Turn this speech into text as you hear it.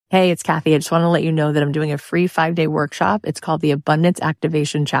Hey, it's Kathy. I just want to let you know that I'm doing a free 5-day workshop. It's called the Abundance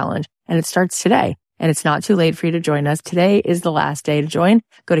Activation Challenge, and it starts today. And it's not too late for you to join us. Today is the last day to join.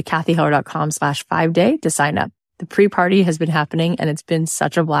 Go to kathyheller.com/5day to sign up. The pre-party has been happening and it's been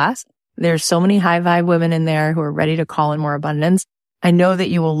such a blast. There's so many high vibe women in there who are ready to call in more abundance. I know that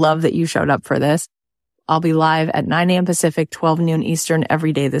you will love that you showed up for this. I'll be live at 9 a.m. Pacific, 12 noon Eastern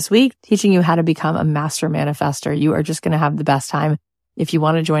every day this week, teaching you how to become a master manifester. You are just going to have the best time. If you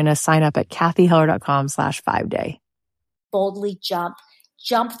want to join us, sign up at kathyheller.com/5day. Boldly jump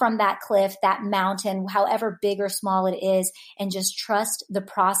from that cliff, that mountain, however big or small it is, and just trust the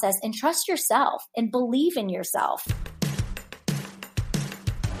process and trust yourself and believe in yourself.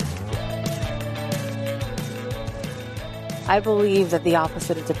 I believe that the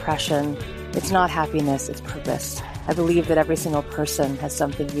opposite of depression, it's not happiness, it's purpose. I believe that every single person has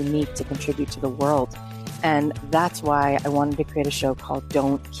something unique to contribute to the world. And that's why I wanted to create a show called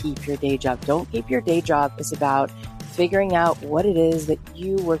Don't Keep Your Day Job. Don't Keep Your Day Job is about figuring out what it is that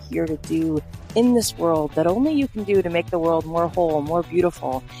you were here to do in this world that only you can do to make the world more whole, more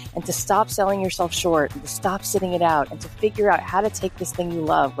beautiful, and to stop selling yourself short and to stop sitting it out and to figure out how to take this thing you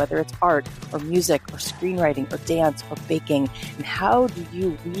love, whether it's art or music or screenwriting or dance or baking, and how do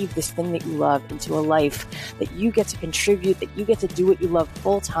you weave this thing that you love into a life that you get to contribute, that you get to do what you love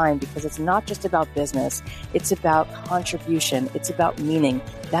full time, because it's not just about business, it's about contribution, it's about meaning.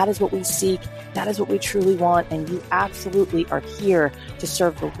 That is what we seek. That is what we truly want. And you absolutely are here to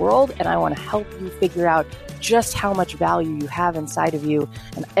serve the world. And I want to help you figure out just how much value you have inside of you.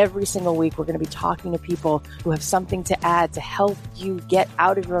 And every single week, we're going to be talking to people who have something to add to help you get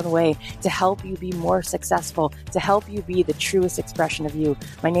out of your own way, to help you be more successful, to help you be the truest expression of you.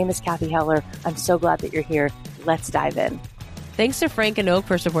 My name is Kathy Heller. I'm so glad that you're here. Let's dive in. Thanks to Frank and Oak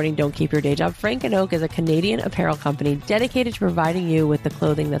for supporting Don't Keep Your Day Job. Frank and Oak is a Canadian apparel company dedicated to providing you with the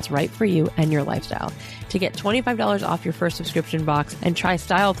clothing that's right for you and your lifestyle. To get $25 off your first subscription box and try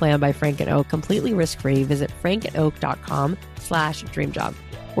Style Plan by Frank and Oak completely risk-free, visit frankandoak.com/dreamjob.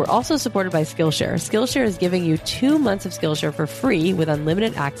 We're also supported by Skillshare. Skillshare is giving you 2 months of Skillshare for free with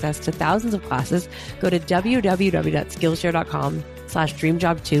unlimited access to thousands of classes. Go to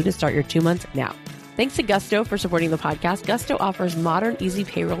www.skillshare.com/dreamjob2 to start your 2 months now. Thanks to Gusto for supporting the podcast. Gusto offers modern, easy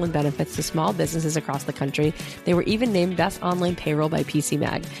payroll and benefits to small businesses across the country. They were even named Best Online Payroll by PC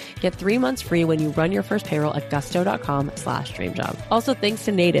Mag. Get 3 months free when you run your first payroll at gusto.com/dreamjob. Also, thanks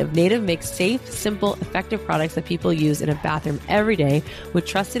to Native. Native makes safe, simple, effective products that people use in a bathroom every day with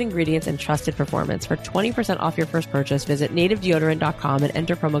trusted ingredients and trusted performance. For 20% off your first purchase, visit nativedeodorant.com and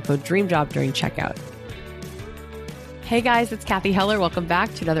enter promo code DREAMJOB during checkout. Hey guys, it's Kathy Heller. Welcome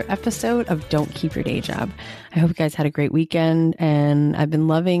back to another episode of Don't Keep Your Day Job. I hope you guys had a great weekend, and I've been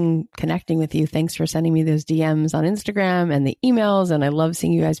loving connecting with you. Thanks for sending me those DMs on Instagram and the emails, and I love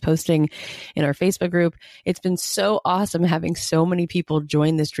seeing you guys posting in our Facebook group. It's been so awesome having so many people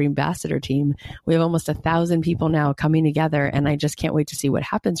join this Dream Ambassador team. We have almost 1,000 people now coming together, and I just can't wait to see what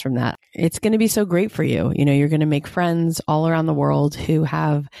happens from that. It's going to be so great for you. You know, you're going to make friends all around the world who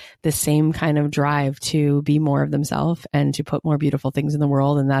have the same kind of drive to be more of themselves and to put more beautiful things in the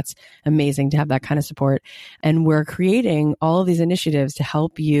world. And that's amazing to have that kind of support. And we're creating all of these initiatives to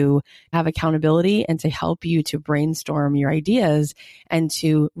help you have accountability and to help you to brainstorm your ideas and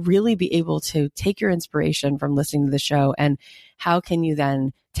to really be able to take your inspiration from listening to the show, and how can you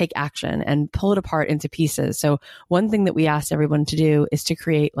then take action and pull it apart into pieces. So one thing that we asked everyone to do is to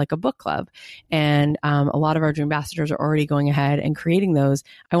create like a book club. And a lot of our Dream Ambassadors are already going ahead and creating those.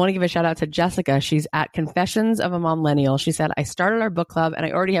 I want to give a shout out to Jessica. She's at Confessions of a Momlennial. She said, I started our book club and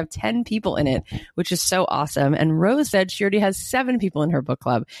I already have 10 people in it, which is so awesome. And Rose said she already has 7 people in her book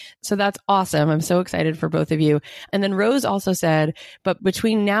club. So that's awesome. I'm so excited for both of you. And then Rose also said, but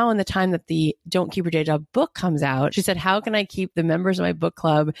between now and the time that the Don't Keep Your Day Job book comes out, she said, how can I keep the members of my book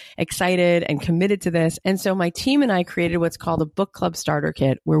club excited and committed to this? And so my team and I created what's called a book club starter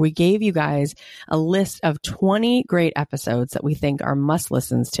kit, where we gave you guys a list of 20 great episodes that we think are must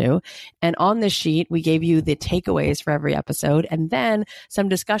listens to. And on this sheet, we gave you the takeaways for every episode and then some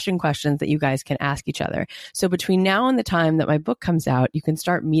discussion questions that you guys can ask each other. So between now and the time that my book comes out, you can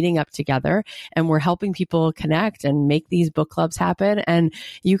start meeting up together, and we're helping people connect and make these book clubs happen. And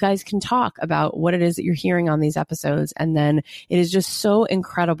you guys can talk about what it is that you're hearing on these episodes. And then it is just so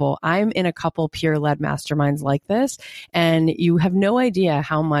incredible. I'm in a couple peer-led masterminds like this, and you have no idea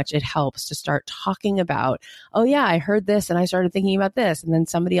how much it helps to start talking about, oh yeah, I heard this and I started thinking about this. And then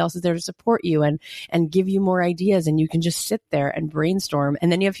somebody else is there to support you and give you more ideas, and you can just sit there and brainstorm.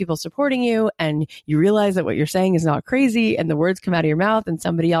 And then you have people supporting you, and you realize that what you're saying is not crazy, and the words come out of your mouth, and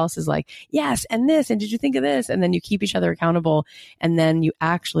somebody else is like, yes, and this, and did you think of this? And then you keep each other accountable. And then you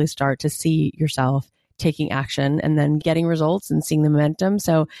actually start to see yourself taking action and then getting results and seeing the momentum.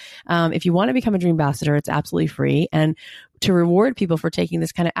 So if you want to become a Dream Ambassador, it's absolutely free. And to reward people for taking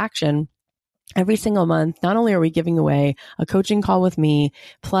this kind of action, every single month, not only are we giving away a coaching call with me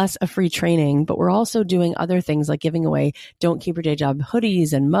plus a free training, but we're also doing other things like giving away Don't Keep Your Day Job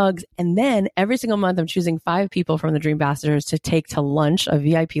hoodies and mugs. And then every single month, I'm choosing 5 people from the Dream Ambassadors to take to lunch, a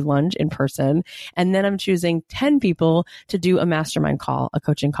VIP lunch in person. And then I'm choosing 10 people to do a mastermind call, a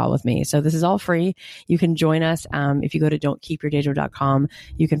coaching call with me. So this is all free. You can join us. If you go to don'tkeepyourdayjob.com,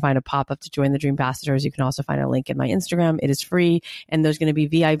 you can find a pop-up to join the Dream Ambassadors. You can also find a link in my Instagram. It is free. And there's going to be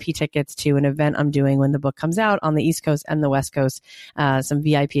VIP tickets to an event I'm doing when the book comes out on the East Coast and the West Coast, some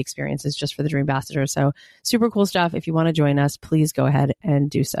VIP experiences just for the Dream Ambassadors. So super cool stuff. If you want to join us, please go ahead and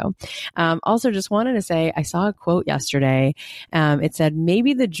do so. Also, just wanted to say, I saw a quote yesterday. It said,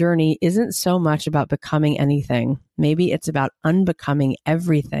 maybe the journey isn't so much about becoming anything. Maybe it's about unbecoming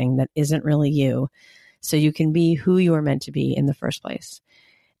everything that isn't really you, so you can be who you are meant to be in the first place.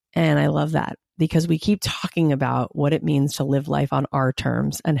 And I love that, because we keep talking about what it means to live life on our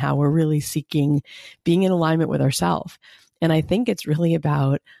terms and how we're really seeking being in alignment with ourselves. And I think it's really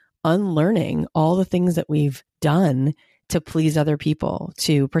about unlearning all the things that we've done to please other people,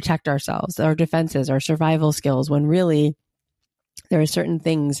 to protect ourselves, our defenses, our survival skills, when really there are certain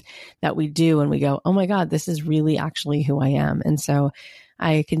things that we do and we go, oh my God, this is really actually who I am. And so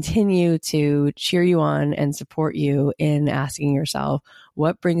I continue to cheer you on and support you in asking yourself,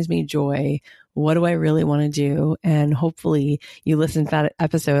 what brings me joy? What do I really want to do? And hopefully you listened to that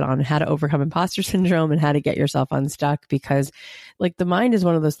episode on how to overcome imposter syndrome and how to get yourself unstuck, because like the mind is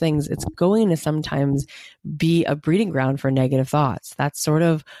one of those things, it's going to sometimes be a breeding ground for negative thoughts. That's sort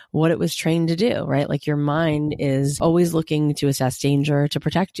of what it was trained to do, right? Like your mind is always looking to assess danger to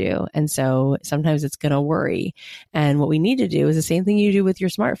protect you. And so sometimes it's going to worry. And what we need to do is the same thing you do with your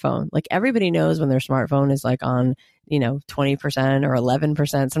smartphone. Like everybody knows when their smartphone is like on 20% or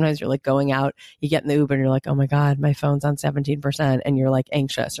 11%. Sometimes you're like going out, you get in the Uber and you're like, oh my God, my phone's on 17%. And you're like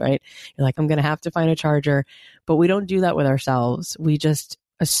anxious, right? You're like, I'm going to have to find a charger. But we don't do that with ourselves. We just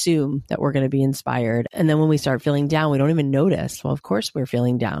assume that we're going to be inspired. And then when we start feeling down, we don't even notice. Well, of course we're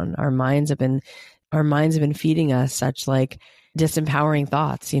feeling down. Our minds have been feeding us such like disempowering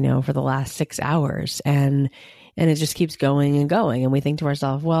thoughts, for the last 6 hours. And it just keeps going and going. And we think to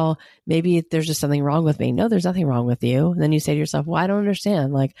ourselves, well, maybe there's just something wrong with me. No, there's nothing wrong with you. And then you say to yourself, well, I don't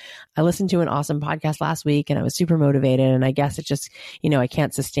understand. Like I listened to an awesome podcast last week and I was super motivated. And I guess it just, I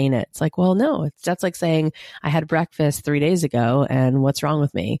can't sustain it. It's like, well, no, that's like saying I had breakfast 3 days ago and what's wrong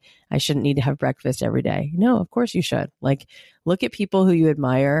with me? I shouldn't need to have breakfast every day. No, of course you should. Like look at people who you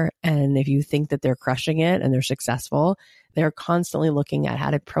admire. And if you think that they're crushing it and they're successful, they're constantly looking at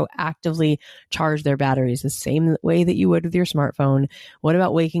how to proactively charge their batteries the same way that you would with your smartphone. What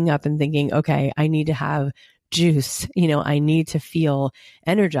about waking up and thinking, okay, I need to have juice. I need to feel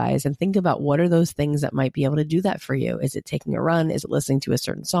energized, and think about what are those things that might be able to do that for you. Is it taking a run? Is it listening to a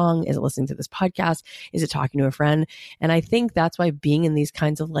certain song? Is it listening to this podcast? Is it talking to a friend? And I think that's why being in these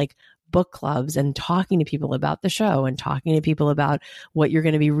kinds of like book clubs and talking to people about the show and talking to people about what you're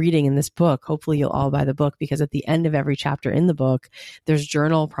going to be reading in this book. Hopefully you'll all buy the book, because at the end of every chapter in the book, there's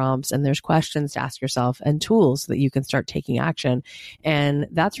journal prompts and there's questions to ask yourself and tools so that you can start taking action. And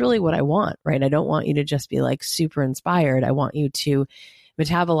that's really what I want, right? I don't want you to just be like super inspired. I want you to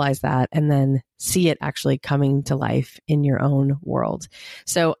metabolize that and then see it actually coming to life in your own world.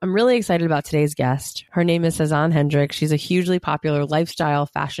 So I'm really excited about today's guest. Her name is Sazan Hendrix. She's a hugely popular lifestyle,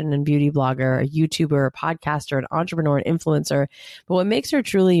 fashion, and beauty blogger, a YouTuber, a podcaster, an entrepreneur, an influencer. But what makes her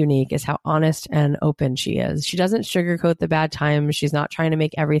truly unique is how honest and open she is. She doesn't sugarcoat the bad times. She's not trying to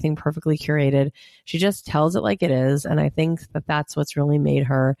make everything perfectly curated. She just tells it like it is. And I think that that's what's really made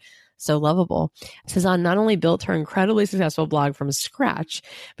her so lovable. Sazan not only built her incredibly successful blog from scratch,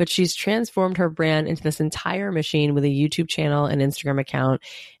 but she's transformed her brand into this entire machine with a YouTube channel and Instagram account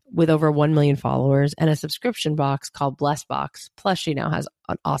with over 1 million followers and a subscription box called Blessed Box. Plus, she now has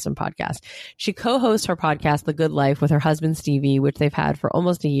an awesome podcast. She co-hosts her podcast, The Good Life, with her husband, Stevie, which they've had for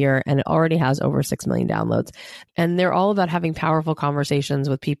almost a year, and it already has over 6 million downloads. And they're all about having powerful conversations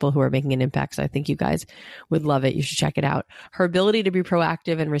with people who are making an impact. So I think you guys would love it. You should check it out. Her ability to be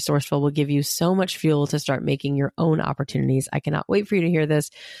proactive and resourceful will give you so much fuel to start making your own opportunities. I cannot wait for you to hear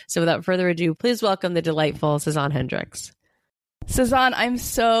this. So without further ado, please welcome the delightful Sazan Hendrix. Sazan, I'm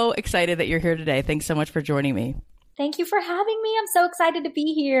so excited that you're here today. Thanks so much for joining me. Thank you for having me. I'm so excited to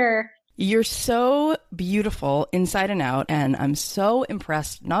be here. You're so beautiful inside and out, and I'm so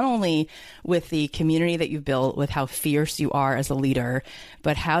impressed not only with the community that you've built, with how fierce you are as a leader,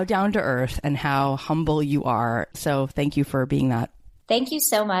 but how down to earth and how humble you are. So thank you for being that. Thank you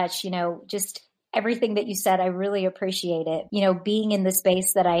so much. Just everything that you said, I really appreciate it. Being in the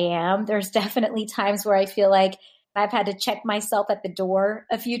space that I am, there's definitely times where I feel like I've had to check myself at the door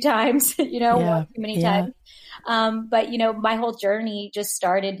a few times, one too many times. But my whole journey just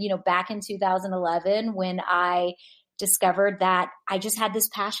started, back in 2011 when I discovered that I just had this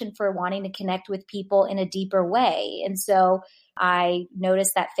passion for wanting to connect with people in a deeper way. And so I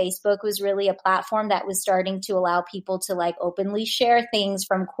noticed that Facebook was really a platform that was starting to allow people to openly share things,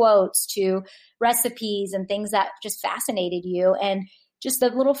 from quotes to recipes and things that just fascinated you. And just the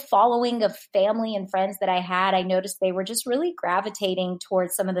little following of family and friends that I had, I noticed they were just really gravitating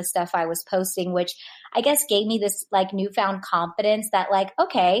towards some of the stuff I was posting, which I guess gave me this newfound confidence that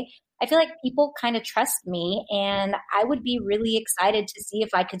okay, I feel like people kind of trust me, and I would be really excited to see if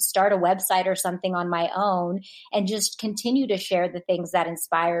I could start a website or something on my own and just continue to share the things that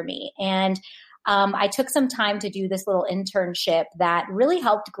inspire me. And I took some time to do this little internship that really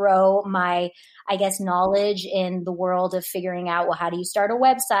helped grow my, knowledge in the world of figuring out, well, how do you start a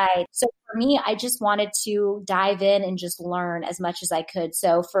website? So for me, I just wanted to dive in and just learn as much as I could.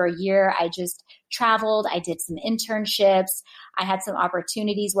 So for a year, I just traveled. I did some internships. I had some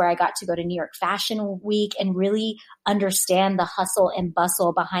opportunities where I got to go to New York Fashion Week and really understand the hustle and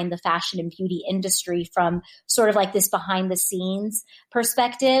bustle behind the fashion and beauty industry from sort of this behind the scenes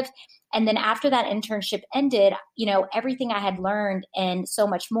perspective. And then after that internship ended, everything I had learned and so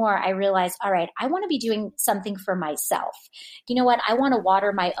much more, I realized, all right, I want to be doing something for myself. You know what? I want to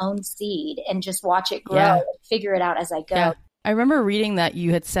water my own seed and just watch it grow and figure it out as I go. Yeah. I remember reading that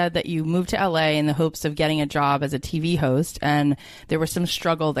you had said that you moved to LA in the hopes of getting a job as a TV host, and there was some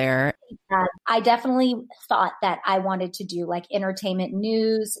struggle there. I definitely thought that I wanted to do entertainment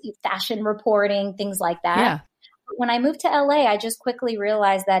news, fashion reporting, things like that. Yeah. When I moved to LA, I just quickly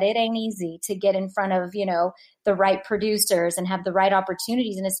realized that it ain't easy to get in front of, the right producers and have the right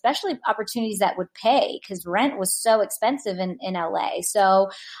opportunities, and especially opportunities that would pay, because rent was so expensive in LA. So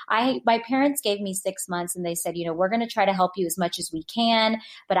my parents gave me 6 months and they said, we're going to try to help you as much as we can.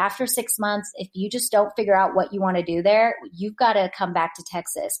 But after 6 months, if you just don't figure out what you want to do there, you've got to come back to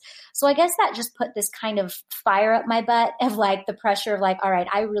Texas. So I guess that just put this kind of fire up my butt of the pressure of all right,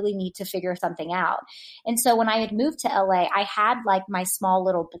 I really need to figure something out. And so when I had moved to LA, I had my small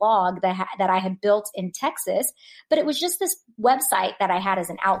little blog that I had built in Texas, but it was just this website that I had as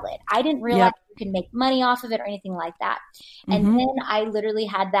an outlet. I didn't realize you can make money off of it or anything like that. And then I literally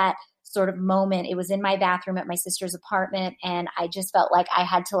had that sort of moment. It was in my bathroom at my sister's apartment, and I just felt like I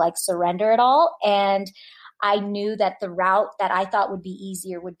had to surrender it all. And I knew that the route that I thought would be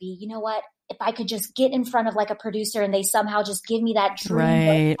easier would be, if I could just get in front of a producer and they somehow just give me that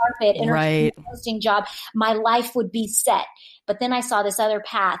dream carpet interview hosting job, my life would be set. But then I saw this other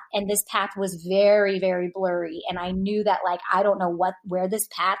path, and this path was very, very blurry. And I knew that I don't know where this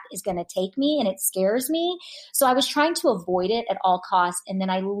path is going to take me, and it scares me. So I was trying to avoid it at all costs. And then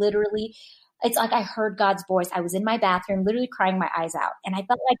I literally, it's I heard God's voice. I was in my bathroom, literally crying my eyes out. And I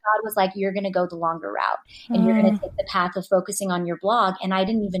felt like God was you're going to go the longer route, and you're going to take the path of focusing on your blog. And I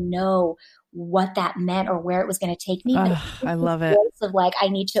didn't even know what that meant or where it was going to take me. I love it. Of I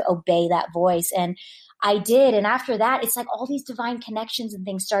need to obey that voice. And I did. And after that, it's all these divine connections and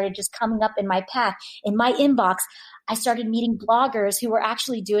things started just coming up in my path, in my inbox. I started meeting bloggers who were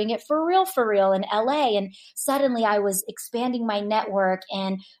actually doing it for real in LA. And suddenly I was expanding my network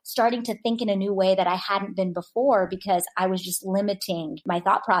and starting to think in a new way that I hadn't been before, because I was just limiting my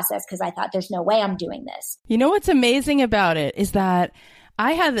thought process because I thought there's no way I'm doing this. You know what's amazing about it is that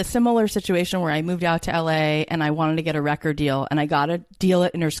I had a similar situation where I moved out to LA and I wanted to get a record deal, and I got a deal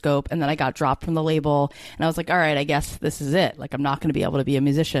at Interscope, and then I got dropped from the label, and I was like, all right, I guess this is it. I'm not going to be able to be a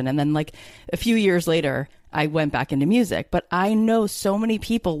musician. And then a few years later, I went back into music. But I know so many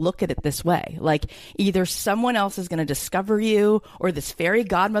people look at it this way. Like either someone else is going to discover you or this fairy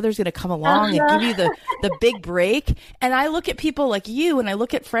godmother is going to come along and give you the big break. And I look at people like you and I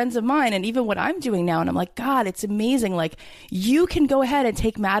look at friends of mine and even what I'm doing now and I'm like, God, it's amazing. Like you can go ahead and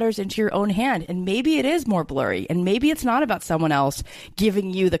take matters into your own hand, and maybe it is more blurry and maybe it's not about someone else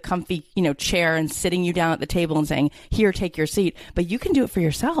giving you the comfy, chair and sitting you down at the table and saying, here, take your seat, but you can do it for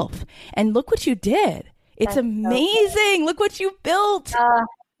yourself. And look what you did. It's amazing. Look what you built.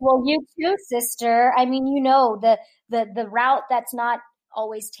 Well, you too, sister. I mean, the route that's not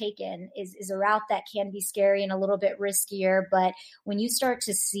always taken is a route that can be scary and a little bit riskier. But when you start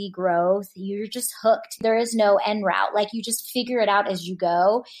to see growth, you're just hooked. There is no end route. Like you just figure it out as you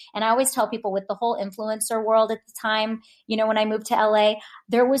go. And I always tell people with the whole influencer world at the time, when I moved to LA,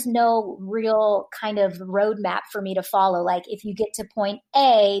 there was no real kind of roadmap for me to follow. Like if you get to point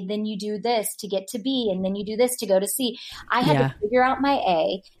A, then you do this to get to B, and then you do this to go to C. I had to figure out my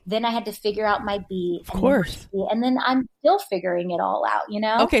A, then I had to figure out my B. Of course. And then I'm still figuring it all out,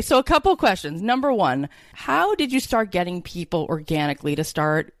 Okay, so a couple questions. Number one, how did you start getting people organically to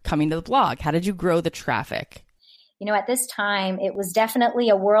start coming to the blog? How did you grow the traffic? At this time, it was definitely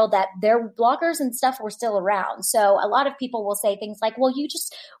a world that their bloggers and stuff were still around. So a lot of people will say things like, well,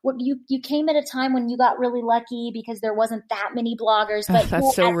 you came at a time when you got really lucky because there wasn't that many bloggers. But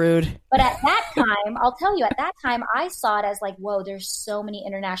that's so rude. But at that time, I'll tell you, at that time, I saw it as like, whoa, there's so many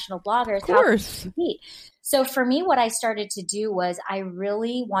international bloggers. Of course. So for me, what I started to do was I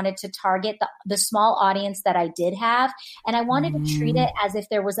really wanted to target the small audience that I did have. And I wanted to treat it as if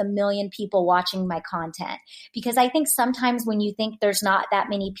there was 1 million people watching my content. Because I think sometimes when you think there's not that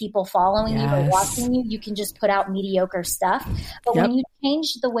many people following you or watching you, you can just put out mediocre stuff. But when you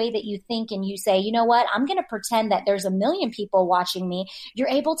change the way that you think and you say, you know what, I'm going to pretend that there's 1 million people watching me, you're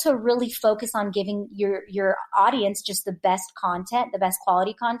able to really focus on giving your audience just the best content, the best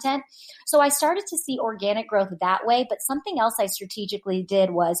quality content. So I started to see organic growth that way. But something else I strategically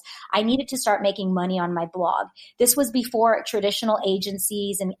did was I needed to start making money on my blog. This was before traditional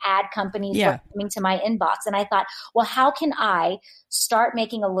agencies and ad companies were coming to my inbox. And I thought, well, how can I start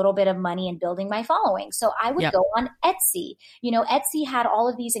making a little bit of money and building my following? So I would go on Etsy. Etsy had all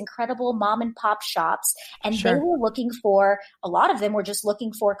of these incredible mom and pop shops, and they were looking for, a lot of them were just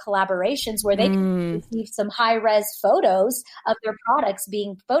looking for collaborations where they could receive some high res photos of their products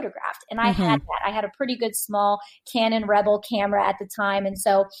being photographed. And I had that. I had a pretty good small Canon Rebel camera at the time. And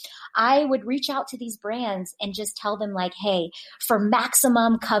so I would reach out to these brands and just tell them like, hey, for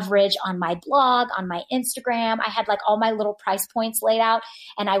maximum coverage on my blog, on my Instagram, I had like all my little price points laid out.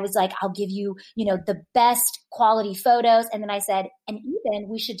 And I was like, I'll give you, the best quality photos. And then I said, and even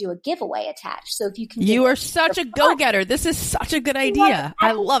we should do a giveaway attached. So if you can, you are such a go-getter. This is such a good idea.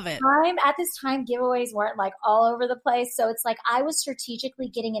 I love it. At this time, giveaways weren't like all over the place. So it's like I was strategically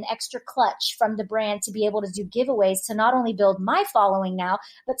getting an extra clutch from the brand to be able to do giveaways to not only build my following now,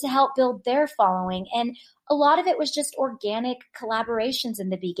 but to help build their following. And a lot of it was just organic collaborations in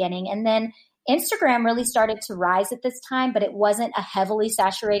the beginning. And then Instagram really started to rise at this time, but it wasn't a heavily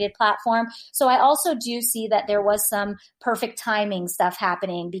saturated platform. So I also do see that there was some perfect timing stuff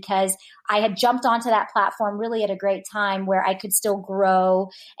happening because I had jumped onto that platform really at a great time where I could still grow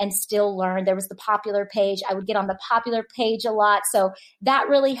and still learn. There was the popular page. I would get on the popular page a lot. So that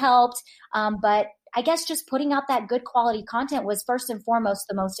really helped. But I guess just putting out that good quality content was first and foremost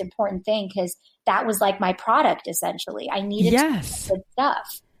the most important thing because that was like my product essentially. I needed to do good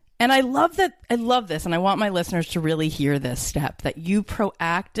stuff. And I love that. I love this. And I want my listeners to really hear this step that you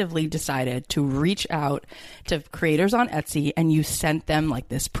proactively decided to reach out to creators on Etsy and you sent them like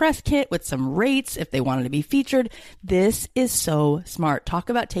this press kit with some rates if they wanted to be featured. This is so smart. Talk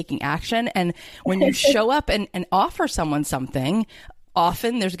about taking action. And when you show up and offer someone something,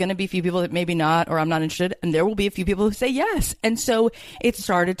 often there's going to be a few people that maybe not, or I'm not interested. And there will be a few people who say yes. And so it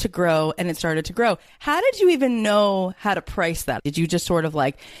started to grow and it started to grow. How did you even know how to price that? Did you just sort of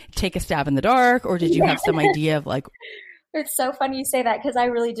like take a stab in the dark, or did you have some idea of like, It's so funny you say that because I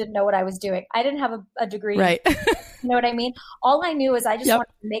really didn't know what I was doing. I didn't have a degree. Right. You know what I mean? All I knew is I just wanted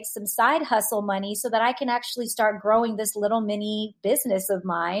to make some side hustle money so that I can actually start growing this little mini business of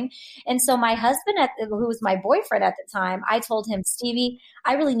mine. And so my husband, who was my boyfriend at the time, I told him, Stevie,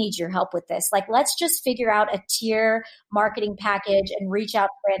 I really need your help with this. Like, let's just figure out a tier marketing package and reach out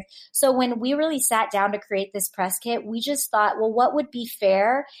to brands. So when we really sat down to create this press kit, we just thought, well, what would be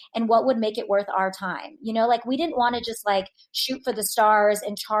fair and what would make it worth our time? You know, like we didn't want to just like shoot for the stars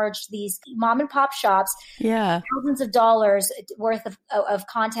and charge these mom and pop shops thousands thousands of dollars worth of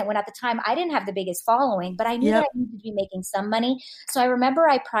content when at the time I didn't have the biggest following, but I knew that I needed to be making some money. So I remember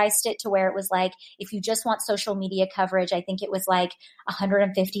I priced it to where it was like, if you just want social media coverage, I think it was like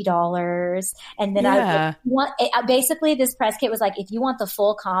 $150. And then I basically this press kit was like, if you want the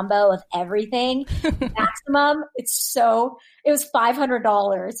full combo of everything, maximum, it was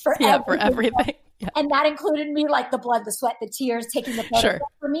 $500 for everything. Yeah. And that included me, like the blood, the sweat, the tears, taking the photos. Sure.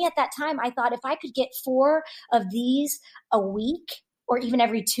 For me at that time, I thought if I could get 4 of these a week or even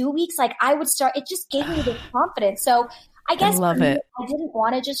every 2 weeks, like I would start, it just gave me the confidence. So I guess I didn't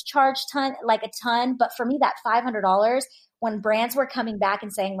want to just charge a ton, but for me that $500, when brands were coming back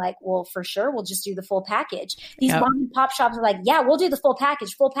and saying like, well, for sure, we'll just do the full package. These mom and pop shops were like, yeah, we'll do the full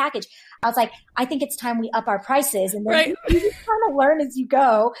package. I was like, I think it's time we up our prices. And then you just kind of learn as you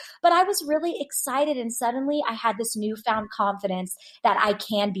go. But I was really excited. And suddenly I had this newfound confidence that I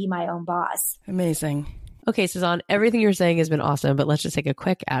can be my own boss. Amazing. Okay, Sazan, everything you're saying has been awesome, but let's just take a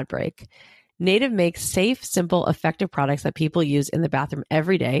quick ad break. Native makes safe, simple, effective products that people use in the bathroom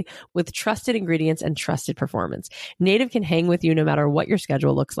every day with trusted ingredients and trusted performance. Native can hang with you no matter what your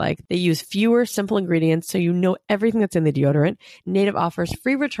schedule looks like. They use fewer, simple ingredients so you know everything that's in the deodorant. Native offers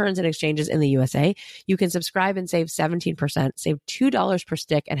free returns and exchanges in the USA. You can subscribe and save 17%, save $2 per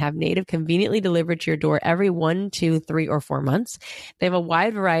stick, and have Native conveniently delivered to your door every 1, 2, 3, or 4 months. They have a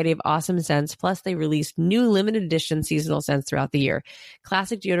wide variety of awesome scents, plus they release new limited edition seasonal scents throughout the year.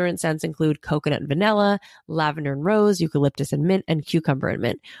 Classic deodorant scents include coconut and vanilla, lavender and rose, eucalyptus and mint, and cucumber and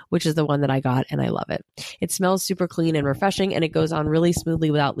mint, which is the one that I got and I love it. It smells super clean and refreshing, and it goes on really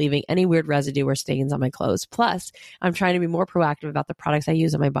smoothly without leaving any weird residue or stains on my clothes. Plus, I'm trying to be more proactive about the products I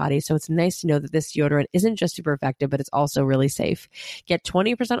use on my body, so it's nice to know that this deodorant isn't just super effective, but it's also really safe. Get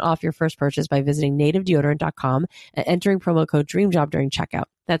 20% off your first purchase by visiting nativedeodorant.com and entering promo code DREAMJOB during checkout.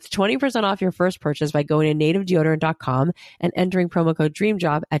 That's 20% off your first purchase by going to nativedeodorant.com and entering promo code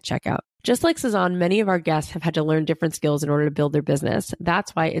DREAMJOB at checkout. Just like Sazan, many of our guests have had to learn different skills in order to build their business.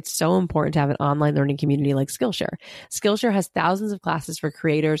 That's why it's so important to have an online learning community like Skillshare. Skillshare has thousands of classes for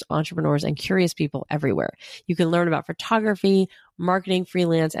creators, entrepreneurs, and curious people everywhere. You can learn about photography, marketing,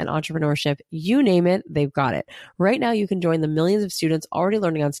 freelance, and entrepreneurship. You name it, they've got it. Right now, you can join the millions of students already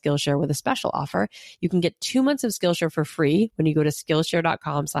learning on Skillshare with a special offer. You can get 2 months of Skillshare for free when you go to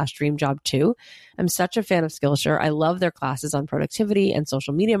Skillshare.com/dreamjob2. I'm such a fan of Skillshare. I love their classes on productivity and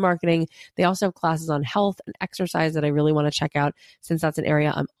social media marketing. They also have classes on health and exercise that I really want to check out since that's an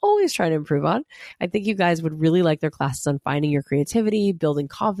area I'm always trying to improve on. I think you guys would really like their classes on finding your creativity, building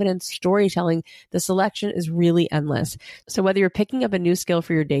confidence, storytelling. The selection is really endless. So whether you're picking up a new skill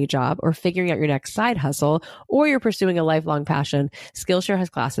for your day job or figuring out your next side hustle, or you're pursuing a lifelong passion, Skillshare has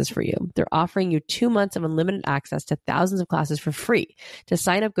classes for you. They're offering you 2 months of unlimited access to thousands of classes for free. To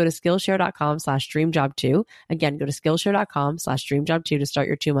sign up, go to Skillshare.com/dreamjob2. Again, go to Skillshare.com/dreamjob2 to start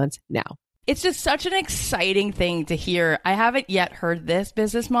your 2 months now. It's just such an exciting thing to hear. I haven't yet heard this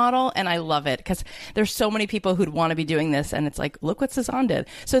business model, and I love it because there's so many people who'd want to be doing this, and it's like, look what Sazan did.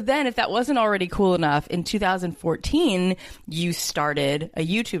 So then if that wasn't already cool enough, in 2014, you started a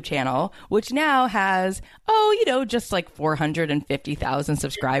YouTube channel, which now has, just like 450,000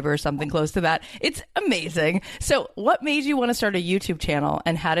 subscribers, something close to that. It's amazing. So what made you want to start a YouTube channel,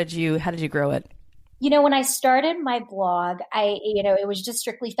 and how did you grow it? When I started my blog, it was just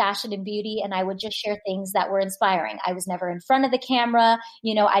strictly fashion and beauty, and I would just share things that were inspiring. I was never in front of the camera.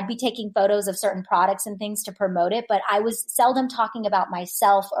 I'd be taking photos of certain products and things to promote it, but I was seldom talking about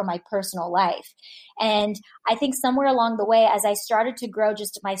myself or my personal life. And I think somewhere along the way, as I started to grow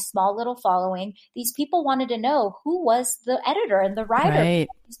just my small little following, these people wanted to know who was the editor and the writer of these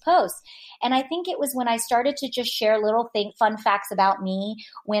posts. And I think it was when I started to just share little fun facts about me,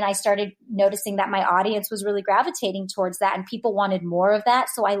 when I started noticing that my audience was really gravitating towards that and people wanted more of that.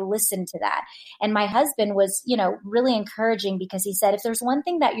 So I listened to that. And my husband was, really encouraging, because he said, if there's one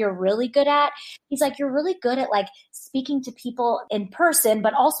thing that you're really good at, he's like, you're really good at like speaking to people in person,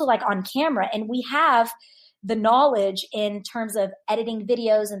 but also like on camera. And we have the knowledge in terms of editing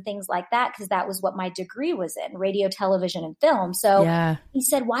videos and things like that, because that was what my degree was in, radio, television, and film. So he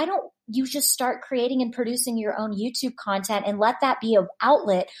said, why don't you just start creating and producing your own YouTube content and let that be an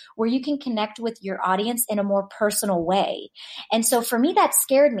outlet where you can connect with your audience in a more personal way. And so for me, that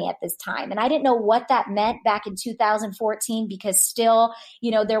scared me at this time. And I didn't know what that meant back in 2014, because still,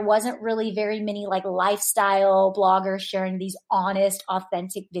 there wasn't really very many like lifestyle bloggers sharing these honest,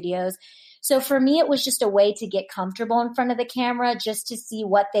 authentic videos. So for me, it was just a way to get comfortable in front of the camera, just to see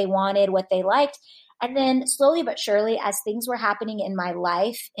what they wanted, what they liked. And then slowly but surely, as things were happening in my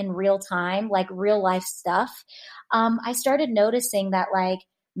life in real time, like real life stuff, I started noticing that like,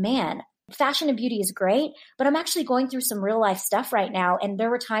 man, fashion and beauty is great, but I'm actually going through some real life stuff right now. And there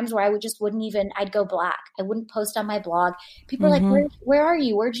were times where I'd go black. I wouldn't post on my blog. People are like, where are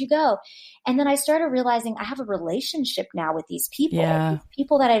you? Where'd you go? And then I started realizing I have a relationship now with these people,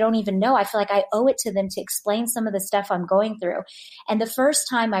 people that I don't even know. I feel like I owe it to them to explain some of the stuff I'm going through. And the first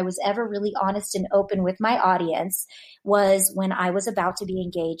time I was ever really honest and open with my audience was when I was about to be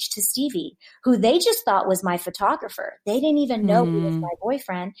engaged to Stevie, who they just thought was my photographer. They didn't even know he was my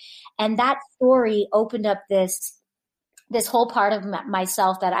boyfriend. And that story opened up this whole part of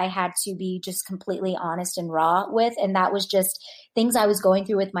myself that I had to be just completely honest and raw with. And that was just things I was going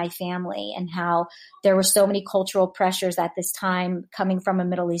through with my family and how there were so many cultural pressures at this time coming from a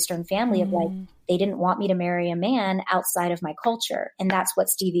Middle Eastern family of like, they didn't want me to marry a man outside of my culture. And that's what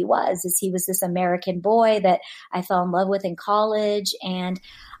Stevie was, is he was this American boy that I fell in love with in college. And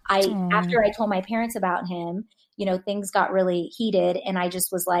after I told my parents about him, you know, things got really heated and I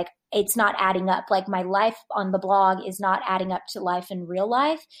just was like, it's not adding up. Like my life on the blog is not adding up to life in real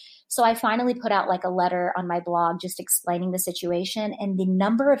life. So I finally put out like a letter on my blog, just explaining the situation, and the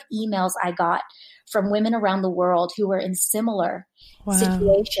number of emails I got from women around the world who were in similar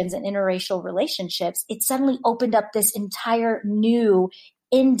situations and interracial relationships, it suddenly opened up this entire new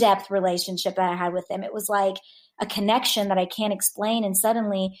in-depth relationship that I had with them. It was like a connection that I can't explain. And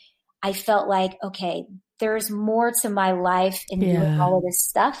suddenly I felt like, okay, there's more to my life in doing all of this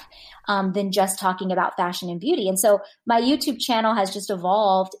stuff than just talking about fashion and beauty. And so my YouTube channel has just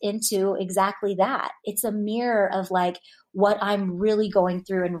evolved into exactly that. It's a mirror of like what I'm really going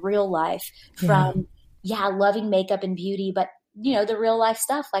through in real life from, loving makeup and beauty, but you know, the real life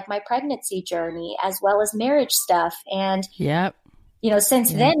stuff like my pregnancy journey as well as marriage stuff. And you know,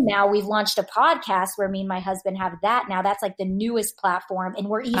 since then now we've launched a podcast where me and my husband have that. Now that's like the newest platform. And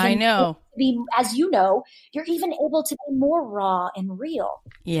we're even able to be, as you know, you're even able to be more raw and real.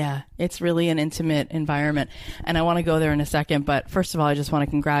 Yeah, it's really an intimate environment. And I want to go there in a second. But first of all, I just want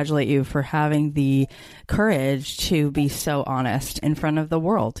to congratulate you for having the courage to be so honest in front of the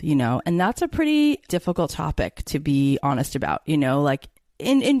world, you know, and that's a pretty difficult topic to be honest about, you know, like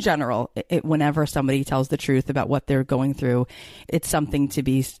in general, whenever somebody tells the truth about what they're going through, it's something to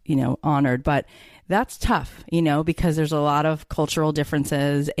be, you know, honored. But that's tough, you know, because there's a lot of cultural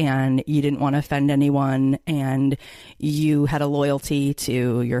differences and you didn't want to offend anyone and you had a loyalty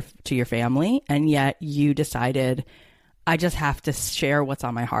to your family. And yet you decided, I just have to share what's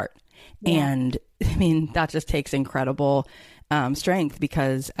on my heart. And I mean, that just takes incredible strength,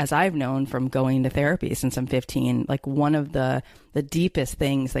 because as I've known from going to therapy since I'm 15, like one of the deepest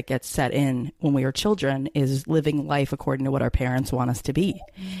things that gets set in when we were children is living life according to what our parents want us to be.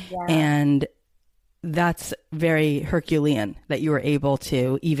 And that's very Herculean that you were able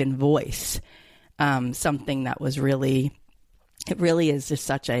to even voice something that was really, it really is just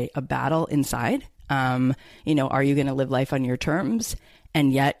such a battle inside. You know, are you going to live life on your terms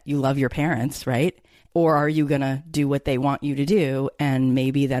and yet you love your parents, right? Or are you going to do what they want you to do and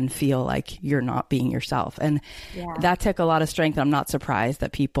maybe then feel like you're not being yourself? And that took a lot of strength. I'm not surprised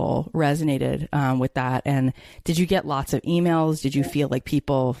that people resonated with that. And did you get lots of emails? Did you feel like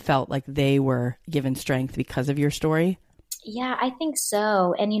people felt like they were given strength because of your story? Yeah, I think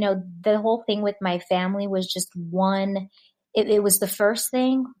so. And, you know, the whole thing with my family was just one. It was the first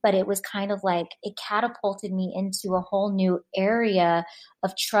thing, but it was kind of like it catapulted me into a whole new area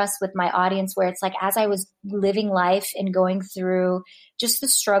of trust with my audience, where it's like as I was living life and going through just the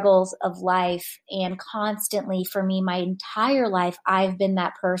struggles of life, and constantly for me, my entire life, I've been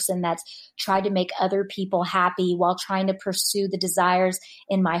that person that's tried to make other people happy while trying to pursue the desires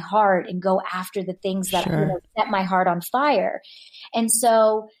in my heart and go after the things that you know, set my heart on fire. And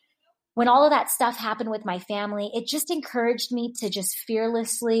so when all of that stuff happened with my family, it just encouraged me to just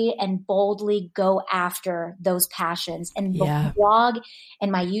fearlessly and boldly go after those passions. And the blog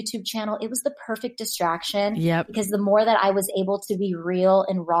and my YouTube channel, it was the perfect distraction because the more that I was able to be real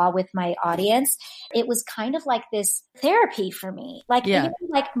and raw with my audience, it was kind of like this therapy for me. Like, even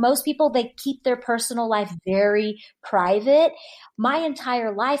like most people, they keep their personal life very private. My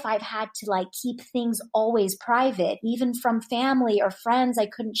entire life, I've had to like keep things always private, even from family or friends. I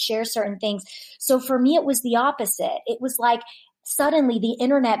couldn't share certain things. So for me, it was the opposite. It was like suddenly the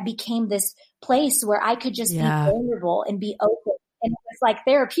internet became this place where I could just be vulnerable and be open. And it was like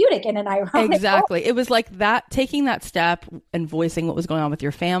therapeutic in an ironic Exactly. It was like that, taking that step and voicing what was going on with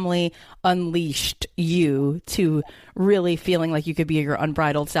your family unleashed you to really feeling like you could be your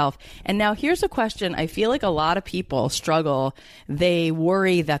unbridled self. And now here's a question. I feel like a lot of people struggle. They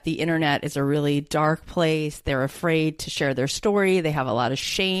worry that the internet is a really dark place. They're afraid to share their story. They have a lot of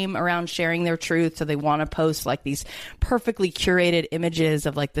shame around sharing their truth. So they want to post like these perfectly curated images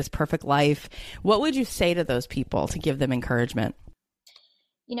of like this perfect life. What would you say to those people to give them encouragement?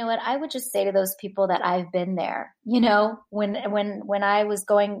 You know what? I would just say to those people that I've been there. You know, when I was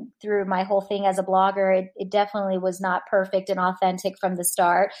going through my whole thing as a blogger, it definitely was not perfect and authentic from the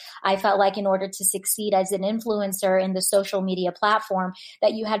start. I felt like in order to succeed as an influencer in the social media platform,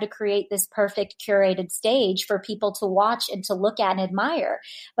 that you had to create this perfect curated stage for people to watch and to look at and admire.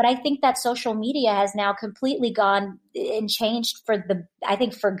 But I think that social media has now completely gone and changed I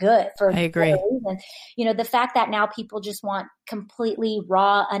think for good. I agree. Reason. You know, the fact that now people just want completely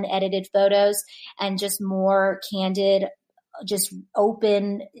raw, unedited photos and just more candid, just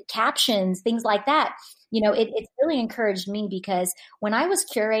open captions, things like that. You know, it's really encouraged me because when I was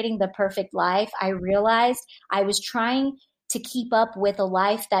curating the perfect life, I realized I was trying to keep up with a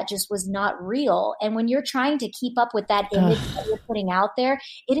life that just was not real. And when you're trying to keep up with that image that you're putting out there,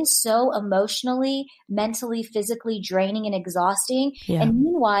 it is so emotionally, mentally, physically draining and exhausting. Yeah. And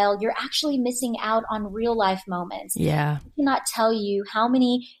meanwhile, you're actually missing out on real life moments. Yeah. I cannot tell you how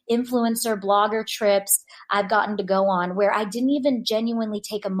many influencer blogger trips I've gotten to go on where I didn't even genuinely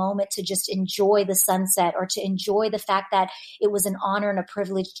take a moment to just enjoy the sunset or to enjoy the fact that it was an honor and a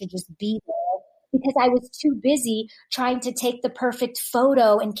privilege to just be there. Because I was too busy trying to take the perfect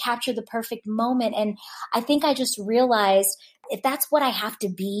photo and capture the perfect moment. And I think I just realized if that's what I have to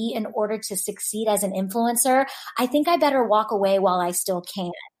be in order to succeed as an influencer, I think I better walk away while I still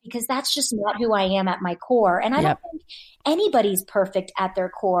can, because that's just not who I am at my core. And I don't think anybody's perfect at their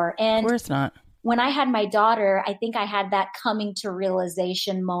core. And of course not. When I had my daughter, I think I had that coming to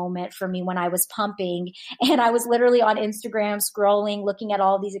realization moment for me when I was pumping, and I was literally on Instagram scrolling, looking at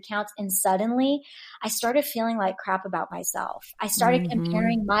all these accounts. And suddenly I started feeling like crap about myself. I started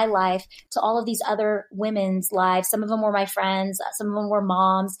comparing my life to all of these other women's lives. Some of them were my friends. Some of them were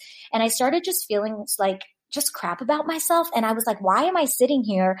moms. And I started just feeling like just crap about myself. And I was like, why am I sitting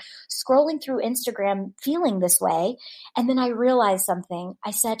here scrolling through Instagram feeling this way? And then I realized something.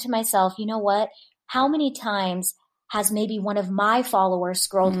 I said to myself, you know what? How many times has maybe one of my followers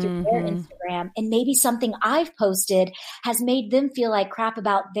scrolled through their Instagram and maybe something I've posted has made them feel like crap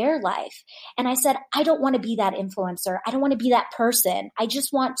about their life? And I said, I don't want to be that influencer. I don't want to be that person. I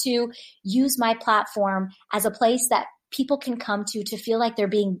just want to use my platform as a place that people can come to feel like they're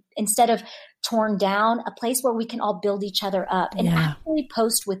being, instead of torn down, a place where we can all build each other up and actually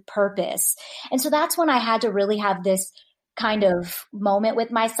post with purpose. And so that's when I had to really have this kind of moment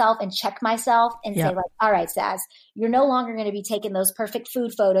with myself and check myself and say like, all right, Saz, you're no longer going to be taking those perfect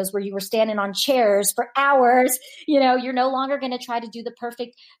food photos where you were standing on chairs for hours. You know, you're no longer going to try to do the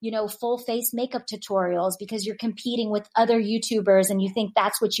perfect, you know, full face makeup tutorials because you're competing with other YouTubers and you think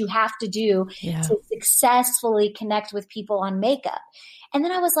that's what you have to do to successfully connect with people on makeup. And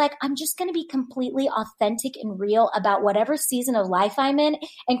then I was like, I'm just going to be completely authentic and real about whatever season of life I'm in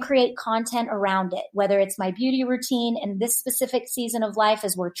and create content around it, whether it's my beauty routine in this specific season of life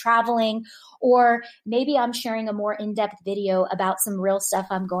as we're traveling, or maybe I'm sharing a more in-depth video about some real stuff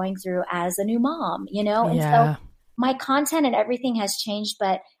I'm going through as a new mom, you know? And so my content and everything has changed,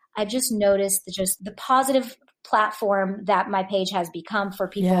 but I've just noticed the positive platform that my page has become for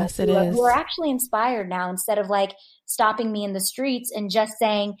people who are actually inspired now, instead of like stopping me in the streets and just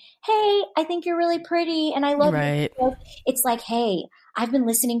saying, hey, I think you're really pretty and I love you. It's like, hey, I've been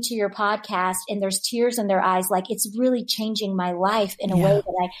listening to your podcast and there's tears in their eyes. Like it's really changing my life in a way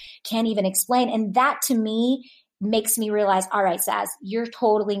that I can't even explain. And that to me makes me realize, all right, Saz, you're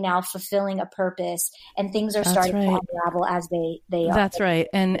totally now fulfilling a purpose and things are starting to unravel as they are. That's right.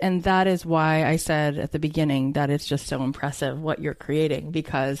 And that is why I said at the beginning that it's just so impressive what you're creating,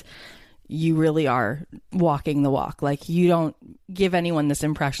 because you really are walking the walk. Like you don't give anyone this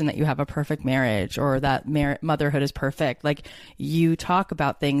impression that you have a perfect marriage or that motherhood is perfect. Like you talk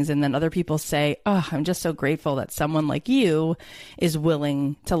about things and then other people say, oh, I'm just so grateful that someone like you is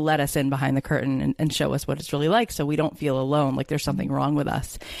willing to let us in behind the curtain and show us what it's really like. So we don't feel alone, like there's something wrong with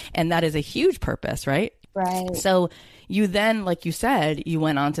us. And that is a huge purpose, right? Right. So you then, like you said, you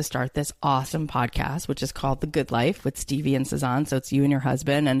went on to start this awesome podcast, which is called The Good Life with Stevie and Sazan. So it's you and your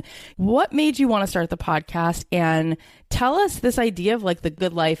husband. And what made you want to start the podcast? And tell us this idea of like the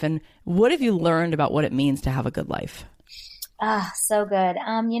good life and what have you learned about what it means to have a good life? So good.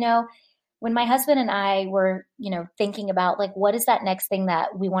 You know, when my husband and I were, you know, thinking about like, what is that next thing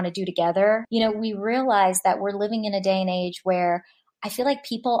that we want to do together? You know, we realized that we're living in a day and age where I feel like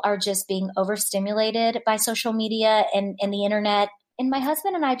people are just being overstimulated by social media and the internet. And my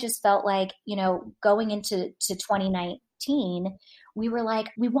husband and I just felt like, going into 2019, we were like,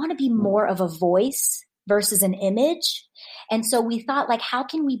 we want to be more of a voice versus an image. And so we thought, like, how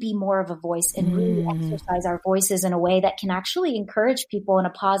can we be more of a voice and really exercise our voices in a way that can actually encourage people in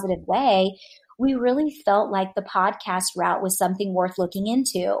a positive way? We really felt like the podcast route was something worth looking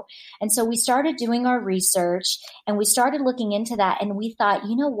into. And so we started doing our research and we started looking into that. And we thought,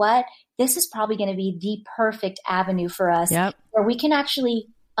 you know what? This is probably going to be the perfect avenue for us where we can actually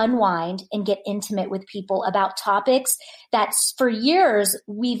unwind and get intimate with people about topics that for years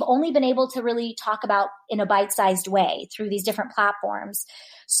we've only been able to really talk about in a bite-sized way through these different platforms.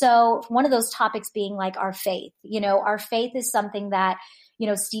 So one of those topics being like our faith. Our faith is something that,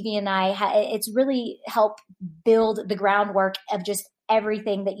 Stevie and I, it's really helped build the groundwork of just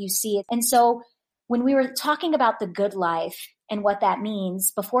everything that you see. And so when we were talking about the good life and what that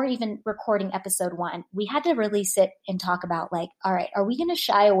means before even recording episode 1, we had to really sit and talk about, like, all right, are we going to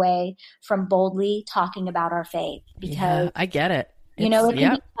shy away from boldly talking about our faith? Because I get it. It can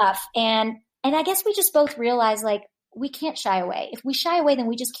be tough. And I guess we just both realized, like, we can't shy away. If we shy away, then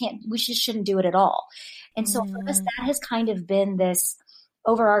we just shouldn't do it at all. And so for us, that has kind of been this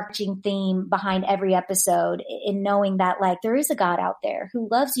overarching theme behind every episode, in knowing that, like, there is a God out there who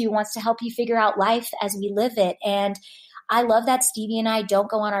loves you, wants to help you figure out life as we live it. And I love that Stevie and I don't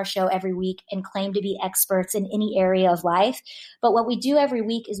go on our show every week and claim to be experts in any area of life. But what we do every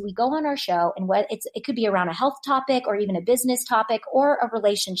week is we go on our show, and it could be around a health topic or even a business topic or a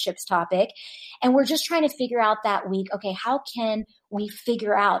relationships topic. And we're just trying to figure out that week, okay, how can we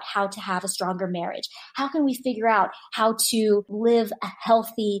figure out how to have a stronger marriage? How can we figure out how to live a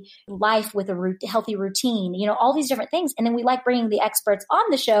healthy life with a healthy routine? All these different things. And then we like bringing the experts on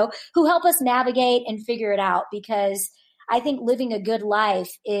the show who help us navigate and figure it out, because I think living a good life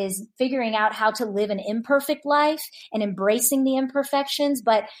is figuring out how to live an imperfect life and embracing the imperfections,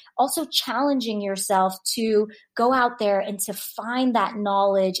 but also challenging yourself to go out there and to find that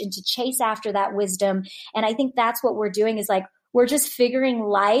knowledge and to chase after that wisdom. And I think that's what we're doing, is like, we're just figuring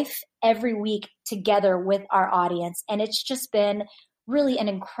life every week together with our audience. And it's just been really an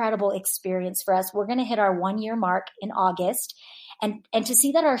incredible experience for us. We're going to hit our 1-year mark in August. And to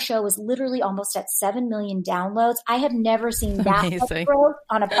see that our show is literally almost at 7 million downloads, I have never seen that much growth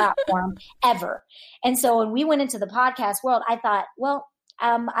on a platform ever. And so when we went into the podcast world, I thought, well,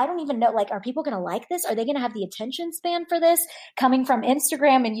 I don't even know, like, are people going to like this? Are they going to have the attention span for this coming from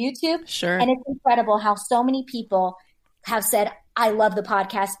Instagram and YouTube? Sure. And it's incredible how so many people have said, I love the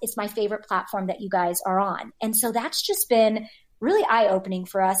podcast. It's my favorite platform that you guys are on. And so that's just been really eye-opening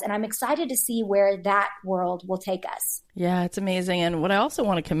for us. And I'm excited to see where that world will take us. Yeah, it's amazing. And what I also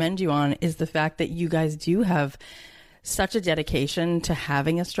want to commend you on is the fact that you guys do have such a dedication to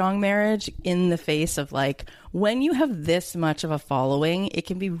having a strong marriage in the face of, like, when you have this much of a following, it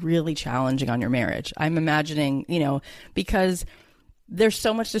can be really challenging on your marriage. I'm imagining, because there's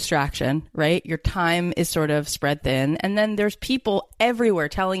so much distraction, right? Your time is sort of spread thin. And then there's people everywhere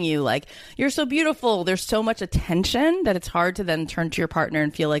telling you, like, you're so beautiful. There's so much attention that it's hard to then turn to your partner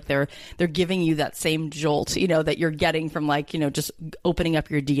and feel like they're giving you that same jolt, that you're getting from, like, just opening up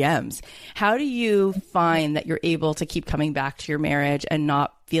your DMs. How do you find that you're able to keep coming back to your marriage and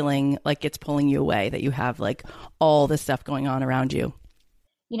not feeling like it's pulling you away, that you have, like, all this stuff going on around you?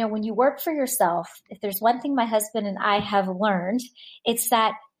 When you work for yourself, if there's one thing my husband and I have learned, it's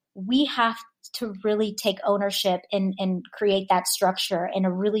that we have to really take ownership and create that structure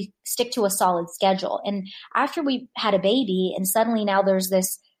and really stick to a solid schedule. And after we had a baby, and suddenly now there's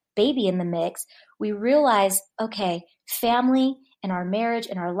this baby in the mix, we realize, okay, family and our marriage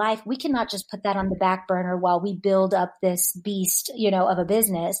and our life, we cannot just put that on the back burner while we build up this beast, of a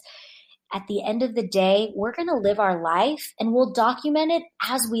business. At the end of the day, we're going to live our life and we'll document it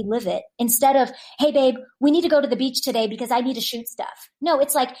as we live it, instead of, hey, babe, we need to go to the beach today because I need to shoot stuff. No,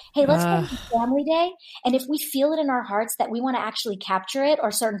 it's like, hey, let's go to family day. And if we feel it in our hearts that we want to actually capture it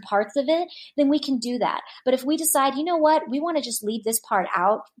or certain parts of it, then we can do that. But if we decide, you know what, we want to just leave this part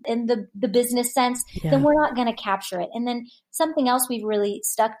out in the business sense, then we're not going to capture it. And then something else we've really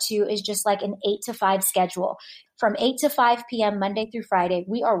stuck to is just like an 8 to 5 schedule. From 8 to 5 p.m. Monday through Friday,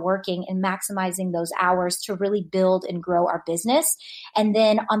 we are working and maximizing those hours to really build and grow our business. And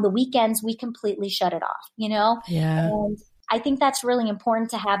then on the weekends, we completely shut it off, Yeah. And I think that's really important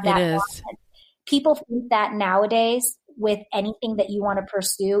to have that. It is. People think that nowadays with anything that you want to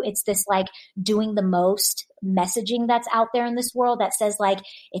pursue, it's this like doing the most messaging that's out there in this world that says, like,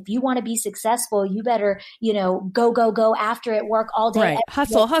 if you want to be successful, you better, go after it, work all day. Right.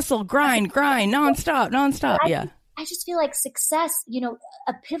 Hustle, grind, nonstop. Yeah. I just feel like success,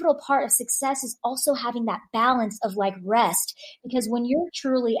 a pivotal part of success is also having that balance of like rest, because when you're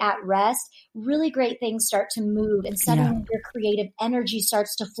truly at rest, really great things start to move, and suddenly your creative energy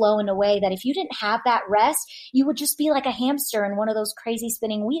starts to flow in a way that if you didn't have that rest, you would just be like a hamster in one of those crazy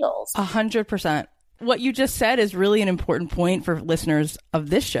spinning wheels. 100%. What you just said is really an important point for listeners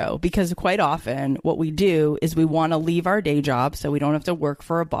of this show, because quite often what we do is we want to leave our day job so we don't have to work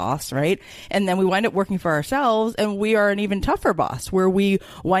for a boss, right? And then we wind up working for ourselves, and we are an even tougher boss, where we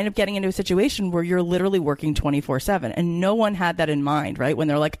wind up getting into a situation where you're literally working 24/7. And no one had that in mind, right? When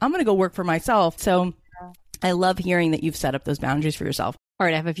they're like, I'm going to go work for myself. So I love hearing that you've set up those boundaries for yourself. All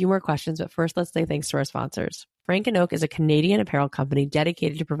right, I have a few more questions, but first let's say thanks to our sponsors. Frank & Oak is a Canadian apparel company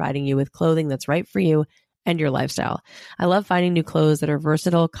dedicated to providing you with clothing that's right for you and your lifestyle. I love finding new clothes that are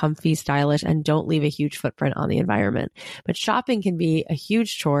versatile, comfy, stylish, and don't leave a huge footprint on the environment. But shopping can be a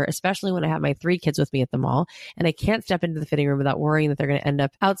huge chore, especially when I have my 3 kids with me at the mall, and I can't step into the fitting room without worrying that they're going to end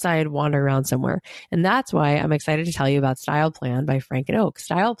up outside wandering around somewhere. And that's why I'm excited to tell you about Style Plan by Frank & Oak.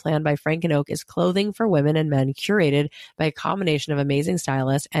 Style Plan by Frank & Oak is clothing for women and men curated by a combination of amazing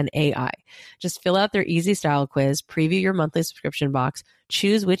stylists and AI. Just fill out their easy style quiz, preview your monthly subscription box,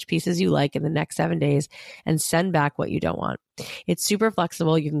 choose which pieces you like in the next 7 days, and send back what you don't want. It's super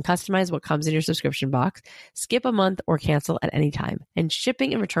flexible. You can customize what comes in your subscription box, skip a month, or cancel at any time. And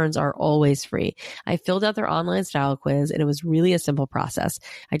shipping and returns are always free. I filled out their online style quiz, and it was really a simple process.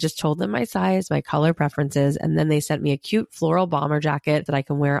 I just told them my size, my color preferences, and then they sent me a cute floral bomber jacket that I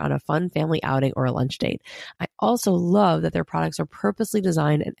can wear on a fun family outing or a lunch date. I also love that their products are purposely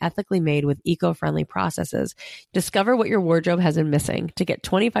designed and ethically made with eco-friendly processes. Discover what your wardrobe has been missing. To get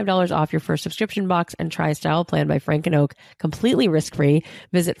 $25 off your first subscription box and try Style Plan by Frank & Oak completely risk-free,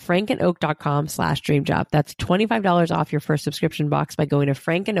 visit frankandoak.com/dreamjob. That's $25 off your first subscription box by going to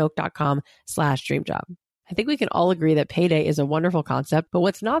frankandoak.com/dreamjob. I think we can all agree that payday is a wonderful concept, but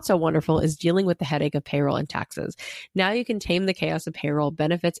what's not so wonderful is dealing with the headache of payroll and taxes. Now you can tame the chaos of payroll,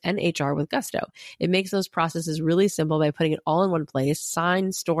 benefits, and HR with Gusto. It makes those processes really simple by putting it all in one place,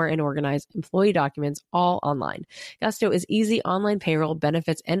 sign, store, and organize employee documents all online. Gusto is easy online payroll,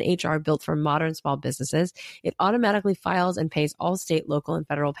 benefits, and HR built for modern small businesses. It automatically files and pays all state, local, and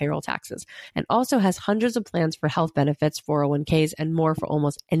federal payroll taxes, and also has hundreds of plans for health benefits, 401ks, and more for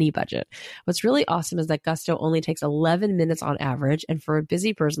almost any budget. What's really awesome is that Gusto only takes 11 minutes on average, and for a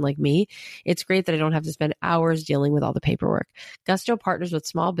busy person like me, it's great that I don't have to spend hours dealing with all the paperwork. Gusto partners with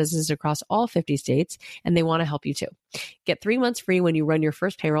small businesses across all 50 states, and they want to help you too. Get 3 months free when you run your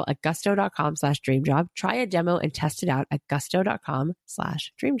first payroll at gusto.com/dreamjob. Try a demo and test it out at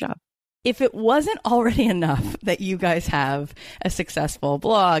gusto.com/dreamjob. If it wasn't already enough that you guys have a successful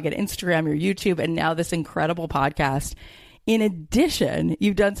blog and Instagram, your YouTube, and now this incredible podcast, in addition,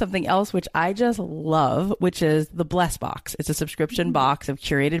 you've done something else which I just love, which is the Bless Box. It's a subscription box of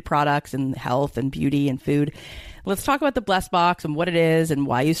curated products in health and beauty and food. Let's talk about the Bless Box and what it is and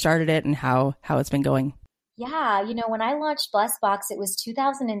why you started it and how it's been going. Yeah, when I launched Bless Box, it was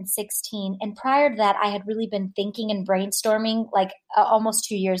 2016. And prior to that, I had really been thinking and brainstorming like almost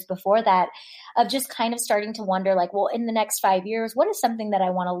 2 years before that, of just kind of starting to wonder like, well, in the next 5 years, what is something that I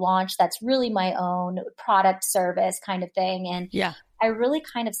want to launch that's really my own product, service kind of thing? And yeah, I really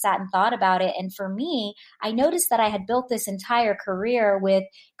kind of sat and thought about it. And for me, I noticed that I had built this entire career with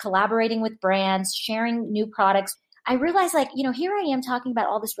collaborating with brands, sharing new products. I realized like, here I am talking about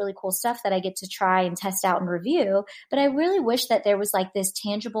all this really cool stuff that I get to try and test out and review, but I really wish that there was like this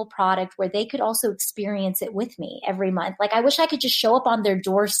tangible product where they could also experience it with me every month. Like I wish I could just show up on their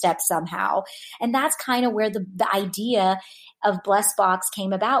doorstep somehow. And that's kind of where the idea of Bless Box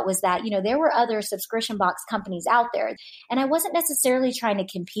came about, was that, there were other subscription box companies out there, and I wasn't necessarily trying to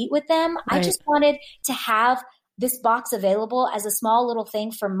compete with them. Right. I just wanted to have this box available as a small little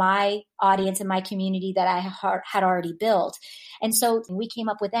thing for my audience and my community that I had already built. And so we came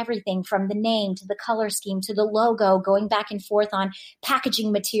up with everything from the name to the color scheme to the logo, going back and forth on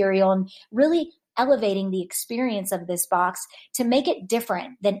packaging material, and really elevating the experience of this box to make it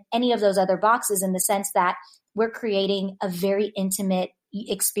different than any of those other boxes, in the sense that we're creating a very intimate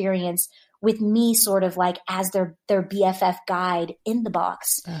experience with me sort of like as their BFF guide in the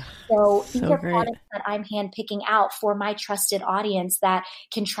box. So these are products that I'm handpicking out for my trusted audience that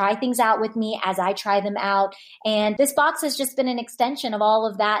can try things out with me as I try them out. And this box has just been an extension of all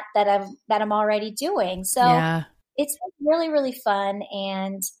of that I'm already doing. So yeah. It's really, really fun,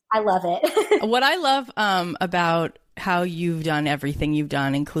 and I love it. What I love about how you've done everything you've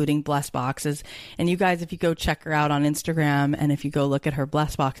done, including Bless Boxes. And you guys, if you go check her out on Instagram, and if you go look at her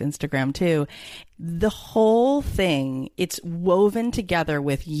Bless Box Instagram too, the whole thing, it's woven together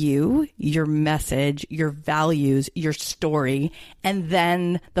with you, your message, your values, your story, and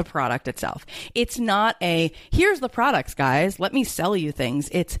then the product itself. It's not a, here's the products, guys, let me sell you things.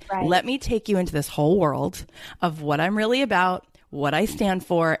 It's let me take you into this whole world of what I'm really about, what I stand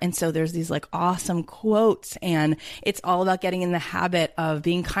for. And so there's these like awesome quotes, and it's all about getting in the habit of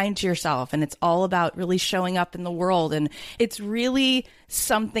being kind to yourself. And it's all about really showing up in the world. And it's really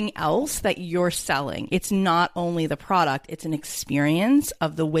something else that you're selling. It's not only the product, it's an experience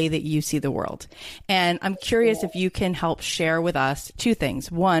of the way that you see the world. And I'm curious if you can help share with us two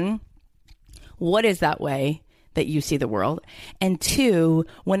things. One, what is that way that you see the world? And two,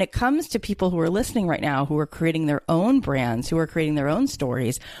 when it comes to people who are listening right now, who are creating their own brands, who are creating their own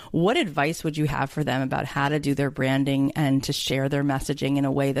stories, what advice would you have for them about how to do their branding and to share their messaging in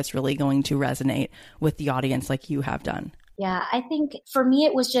a way that's really going to resonate with the audience like you have done? Yeah, I think for me,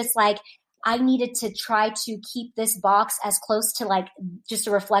 it was just like, I needed to try to keep this box as close to like just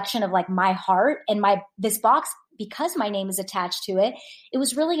a reflection of like my heart and this box, because my name is attached to it. It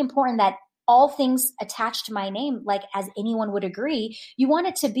was really important that all things attached to my name, like as anyone would agree, you want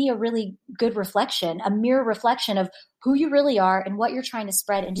it to be a really good reflection, a mirror reflection of who you really are and what you're trying to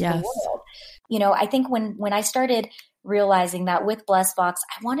spread into the world. You know, I think when I started realizing that with Bless Box,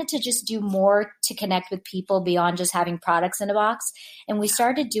 I wanted to just do more to connect with people beyond just having products in a box. And we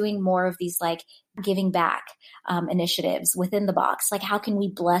started doing more of these like giving back initiatives within the box. Like, how can we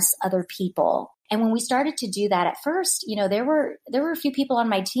bless other people? And when we started to do that at first, you know, there were a few people on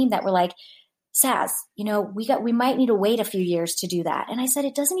my team that were like, Saz, you know, we might need to wait a few years to do that. And I said,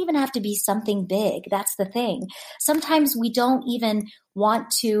 it doesn't even have to be something big. That's the thing. Sometimes we don't even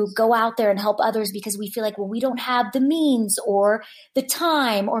want to go out there and help others because we feel like, well, we don't have the means or the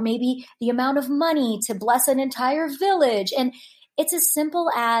time or maybe the amount of money to bless an entire village. And it's as simple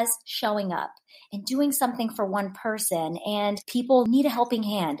as showing up and doing something for one person, and people need a helping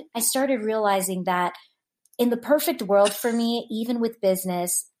hand. I started realizing that in the perfect world for me, even with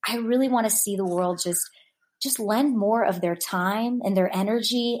business, I really want to see the world just lend more of their time and their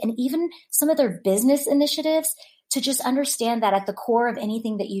energy and even some of their business initiatives to just understand that at the core of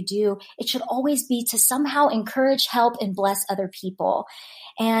anything that you do, it should always be to somehow encourage, help, and bless other people.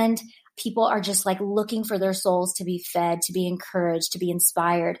 And people are just like looking for their souls to be fed, to be encouraged, to be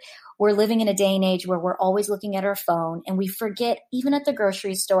inspired. We're living in a day and age where we're always looking at our phone, and we forget, even at the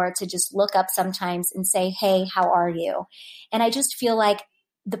grocery store, to just look up sometimes and say, hey, how are you? And I just feel like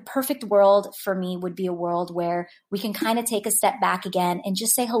the perfect world for me would be a world where we can kind of take a step back again and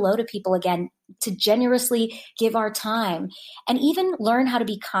just say hello to people again, to generously give our time and even learn how to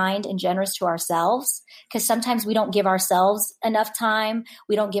be kind and generous to ourselves. Because sometimes we don't give ourselves enough time.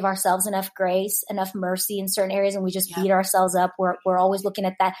 We don't give ourselves enough grace, enough mercy in certain areas. And we just beat ourselves up. We're always looking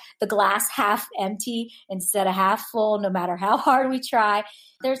at the glass half empty instead of half full, no matter how hard we try.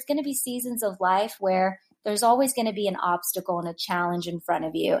 There's going to be seasons of life where there's always going to be an obstacle and a challenge in front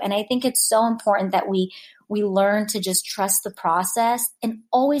of you. And I think it's so important that we learn to just trust the process and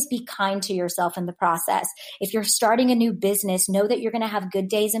always be kind to yourself in the process. If you're starting a new business, know that you're going to have good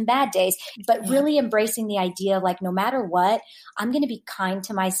days and bad days, but really embracing the idea of like, no matter what, I'm going to be kind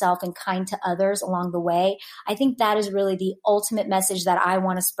to myself and kind to others along the way. I think that is really the ultimate message that I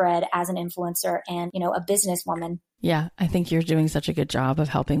want to spread as an influencer and, you know, a businesswoman. Yeah, I think you're doing such a good job of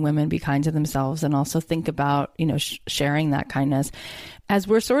helping women be kind to themselves and also think about, you know, sharing that kindness. As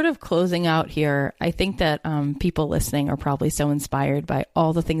we're sort of closing out here, I think that people listening are probably so inspired by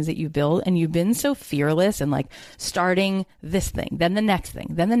all the things that you build, and you've been so fearless and like starting this thing, then the next thing,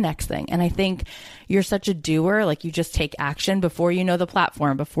 then the next thing. And I think you're such a doer, like you just take action before you know the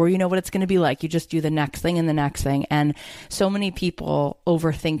platform, before you know what it's going to be like, you just do the next thing and the next thing. And so many people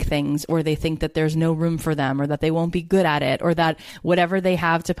overthink things, or they think that there's no room for them, or that they won't be good at it, or that whatever they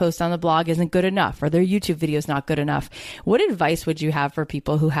have to post on the blog isn't good enough, or their YouTube video is not good enough. What advice would you have for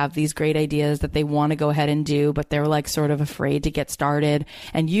people who have these great ideas that they want to go ahead and do, but they're like sort of afraid to get started?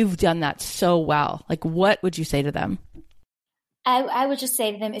 And you've done that so well. Like, what would you say to them? I would just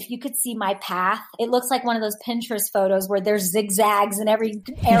say to them, if you could see my path, it looks like one of those Pinterest photos where there's zigzags and every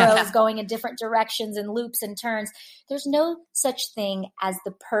arrow is going in different directions and loops and turns. There's no such thing as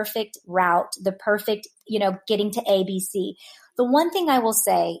the perfect route, the perfect getting to ABC. The one thing I will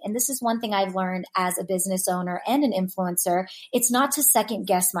say, and this is one thing I've learned as a business owner and an influencer, it's not to second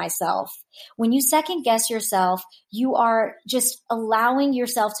guess myself. When you second guess yourself, you are just allowing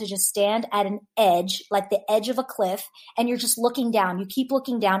yourself to just stand at an edge, like the edge of a cliff, and you're just looking down. You keep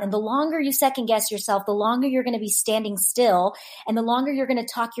looking down. And the longer you second guess yourself, the longer you're going to be standing still, and the longer you're going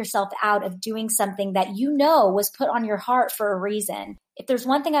to talk yourself out of doing something that was put on your heart for a reason. If there's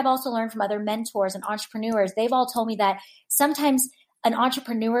one thing I've also learned from other mentors and entrepreneurs, they've all told me that sometimes an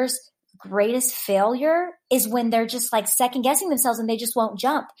entrepreneur's greatest failure is when they're just like second guessing themselves and they just won't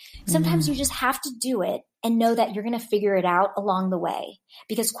jump. Sometimes you just have to do it and know that you're going to figure it out along the way,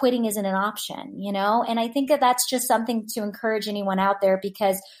 because quitting isn't an option, And I think that that's just something to encourage anyone out there,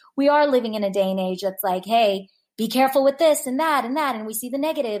 because we are living in a day and age that's like, hey, be careful with this and that and that. And we see the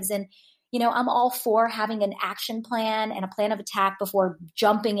negatives. And I'm all for having an action plan and a plan of attack before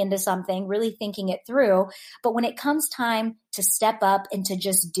jumping into something, really thinking it through. But when it comes time to step up and to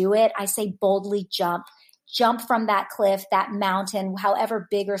just do it, I say boldly jump from that cliff, that mountain, however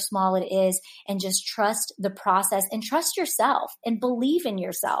big or small it is, and just trust the process and trust yourself and believe in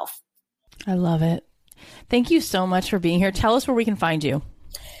yourself. I love it. Thank you so much for being here. Tell us where we can find you.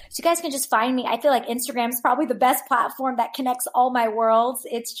 So you guys can just find me. I feel like Instagram is probably the best platform that connects all my worlds.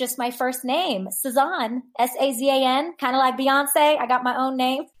 It's just my first name, Sazan, Sazan, kind of like Beyonce. I got my own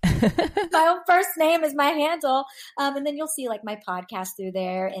name. My own first name is my handle. And then you'll see like my podcast through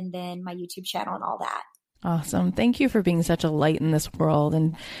there, and then my YouTube channel and all that. Awesome. Thank you for being such a light in this world.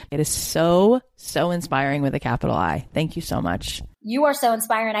 And it is so, so inspiring with a capital I. Thank you so much. You are so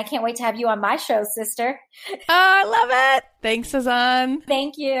inspiring. I can't wait to have you on my show, sister. Oh, I love it. Thanks, Sazan.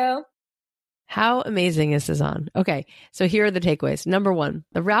 Thank you. How amazing is Sazan? Okay, so here are the takeaways. Number 1,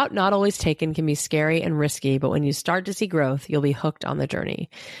 the route not always taken can be scary and risky, but when you start to see growth, you'll be hooked on the journey.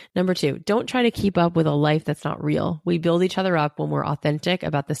 Number 2, don't try to keep up with a life that's not real. We build each other up when we're authentic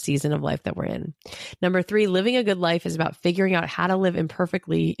about the season of life that we're in. Number 3, living a good life is about figuring out how to live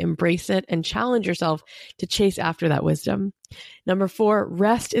imperfectly, embrace it, and challenge yourself to chase after that wisdom. Number 4,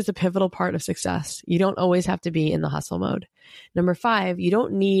 rest is a pivotal part of success. You don't always have to be in the hustle mode. Number 5, you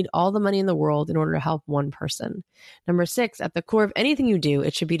don't need all the money in the world in order to help one person. Number 6, at the core of anything you do,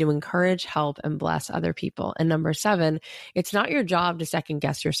 it should be to encourage, help, and bless other people. And number 7, it's not your job to second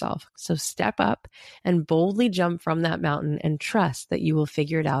guess yourself. So step up and boldly jump from that mountain and trust that you will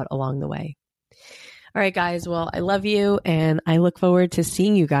figure it out along the way. All right, guys. Well, I love you, and I look forward to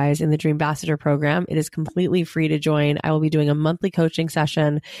seeing you guys in the Dream Ambassador program. It is completely free to join. I will be doing a monthly coaching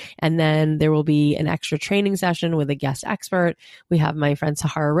session, and then there will be an extra training session with a guest expert. We have my friend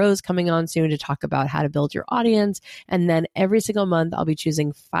Sahara Rose coming on soon to talk about how to build your audience. And then every single month, I'll be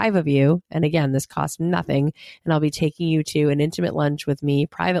choosing 5 of you. And again, this costs nothing. And I'll be taking you to an intimate lunch with me,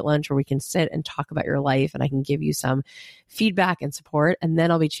 private lunch, where we can sit and talk about your life, and I can give you some feedback and support. And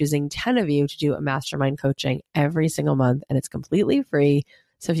then I'll be choosing 10 of you to do a mastermind coaching every single month, and it's completely free.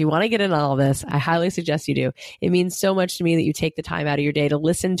 So if you want to get in on all this, I highly suggest you do. It means so much to me that you take the time out of your day to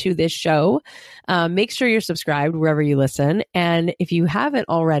listen to this show. Make sure you're subscribed wherever you listen. And if you haven't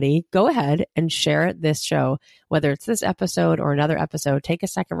already, go ahead and share this show, whether it's this episode or another episode. Take a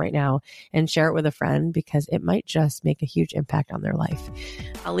second right now and share it with a friend, because it might just make a huge impact on their life.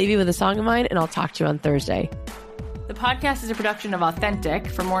 I'll leave you with a song of mine, and I'll talk to you on Thursday. The podcast is a production of Authentic.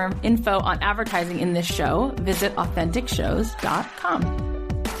 For more info on advertising in this show, visit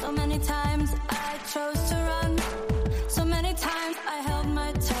AuthenticShows.com. So many times I chose to run.